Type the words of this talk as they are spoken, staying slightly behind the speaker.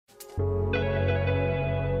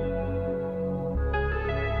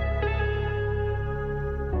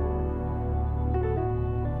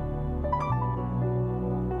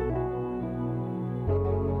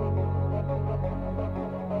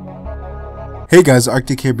Hey guys,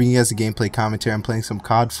 Arctic here bringing you guys a gameplay commentary. I'm playing some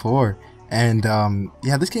COD4 and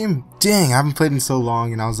yeah, this game, dang, I haven't played in so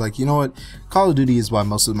long, and I was like, you know what, Call of Duty is why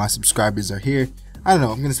most of my subscribers are here. I don't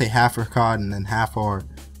know, I'm gonna say half for COD and then half are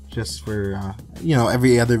just for you know,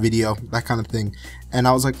 every other video, that kind of thing. And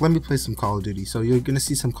I was like, let me play some Call of Duty. So you're gonna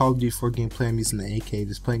see some Call of Duty 4 gameplay. I'm using the AK,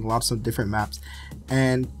 just playing lots of different maps.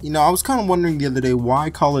 And you know, I was kind of wondering the other day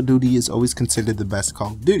why Call of Duty is always considered the best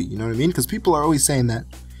Call of Duty, you know what I mean? Because people are always saying that.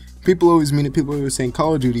 People always mean it. People are always saying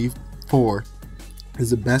Call of Duty 4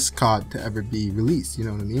 is the best COD to ever be released, you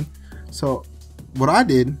know what I mean? So what I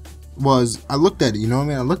did was I looked at it, you know what I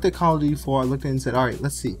mean? I looked at Call of Duty 4, I looked at it and said, alright,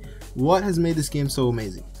 let's see, what has made this game so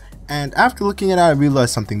amazing? And after looking at it, I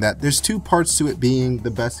realized something, that there's two parts to it being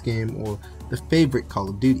the best game or the favorite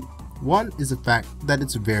Call of Duty. One is the fact that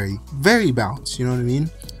it's very, very balanced, you know what I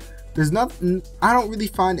mean? There's nothing, I don't really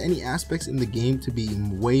find any aspects in the game to be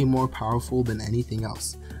way more powerful than anything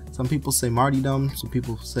else. Some people say martyrdom, some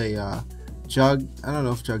people say Jug. I don't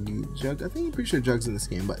know if Jug, I think I'm pretty sure Jug's in this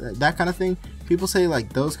game, but that kind of thing. People say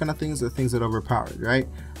like those kind of things are things that are overpowered, right?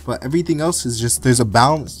 But everything else is just, there's a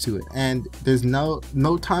balance to it, and there's no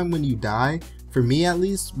time when you die, for me at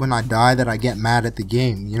least, when I die, that I get mad at the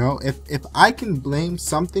game. You know, if I can blame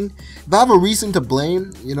something, if I have a reason to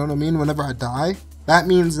blame, you know what I mean, whenever I die, that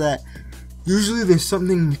means that usually there's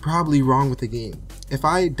something probably wrong with the game. If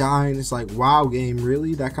I die and it's like, wow, game,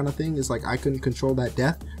 really? That kind of thing. It's like I couldn't control that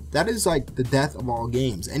death. That is like the death of all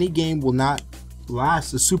games. Any game will not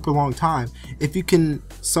last a super long time if you can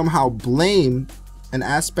somehow blame an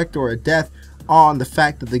aspect or a death on the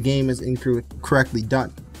fact that the game is incorrectly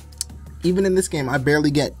done. Even in this game, I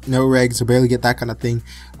barely get no regs, I barely get that kind of thing.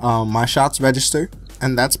 My shots register,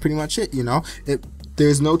 and that's pretty much it, you know?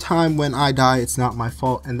 There's no time when I die, it's not my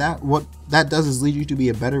fault. And what that does is lead you to be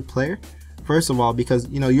a better player. First of all, because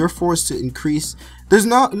you know, you're forced to increase, there's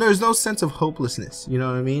no sense of hopelessness, you know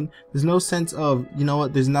what I mean? There's no sense of, you know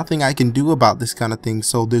what, there's nothing I can do about this kind of thing,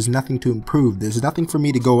 so there's nothing to improve. There's nothing for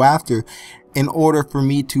me to go after in order for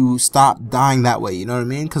me to stop dying that way, you know what I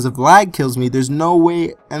mean? Because if lag kills me, there's no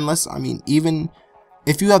way, unless, I mean, even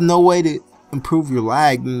if you have no way to improve your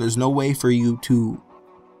lag, then there's no way for you to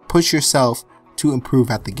push yourself to improve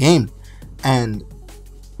at the game. And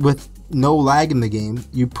with no lag in the game,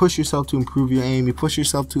 you push yourself to improve your aim, you push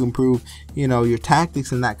yourself to improve, you know, your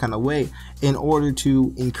tactics in that kind of way, in order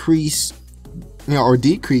to increase, you know, or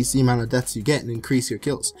decrease the amount of deaths you get and increase your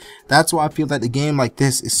kills. That's why I feel that the game like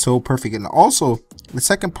this is so perfect. And also the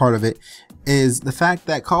second part of it is the fact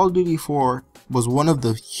that Call of Duty 4 was one of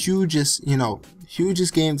the hugest, you know,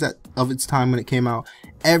 hugest games of its time when it came out.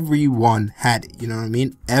 Everyone had it, you know what I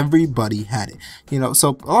mean? Everybody had it, you know.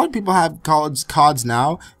 So a lot of people have CODs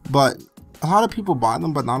now, but a lot of people buy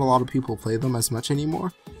them, but not a lot of people play them as much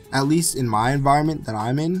anymore, at least in my environment that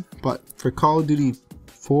I'm in. But for Call of Duty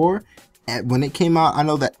 4, when it came out, I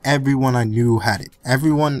know that everyone I knew had it.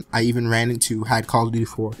 Everyone I even ran into had Call of Duty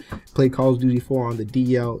 4, played Call of Duty 4 on the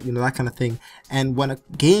DL, you know, that kind of thing. And when a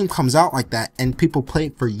game comes out like that and people play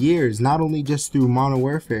it for years, not only just through Modern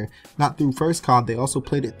Warfare, not through first COD, they also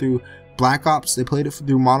played it through Black Ops, they played it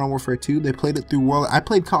through Modern Warfare 2, they played it through I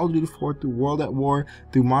played Call of Duty 4 through World at War,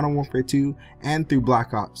 through Modern Warfare 2, and through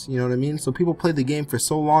Black Ops, you know what I mean? So people played the game for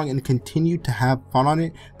so long and continued to have fun on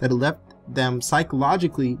it that it left them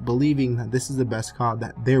psychologically believing that this is the best COD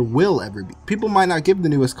that there will ever be. People might not give the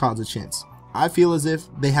newest CODs a chance. I feel as if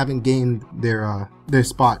they haven't gained their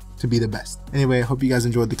spot to be the best. Anyway, I hope you guys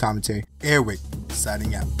enjoyed the commentary. Airwick,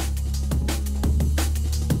 signing out.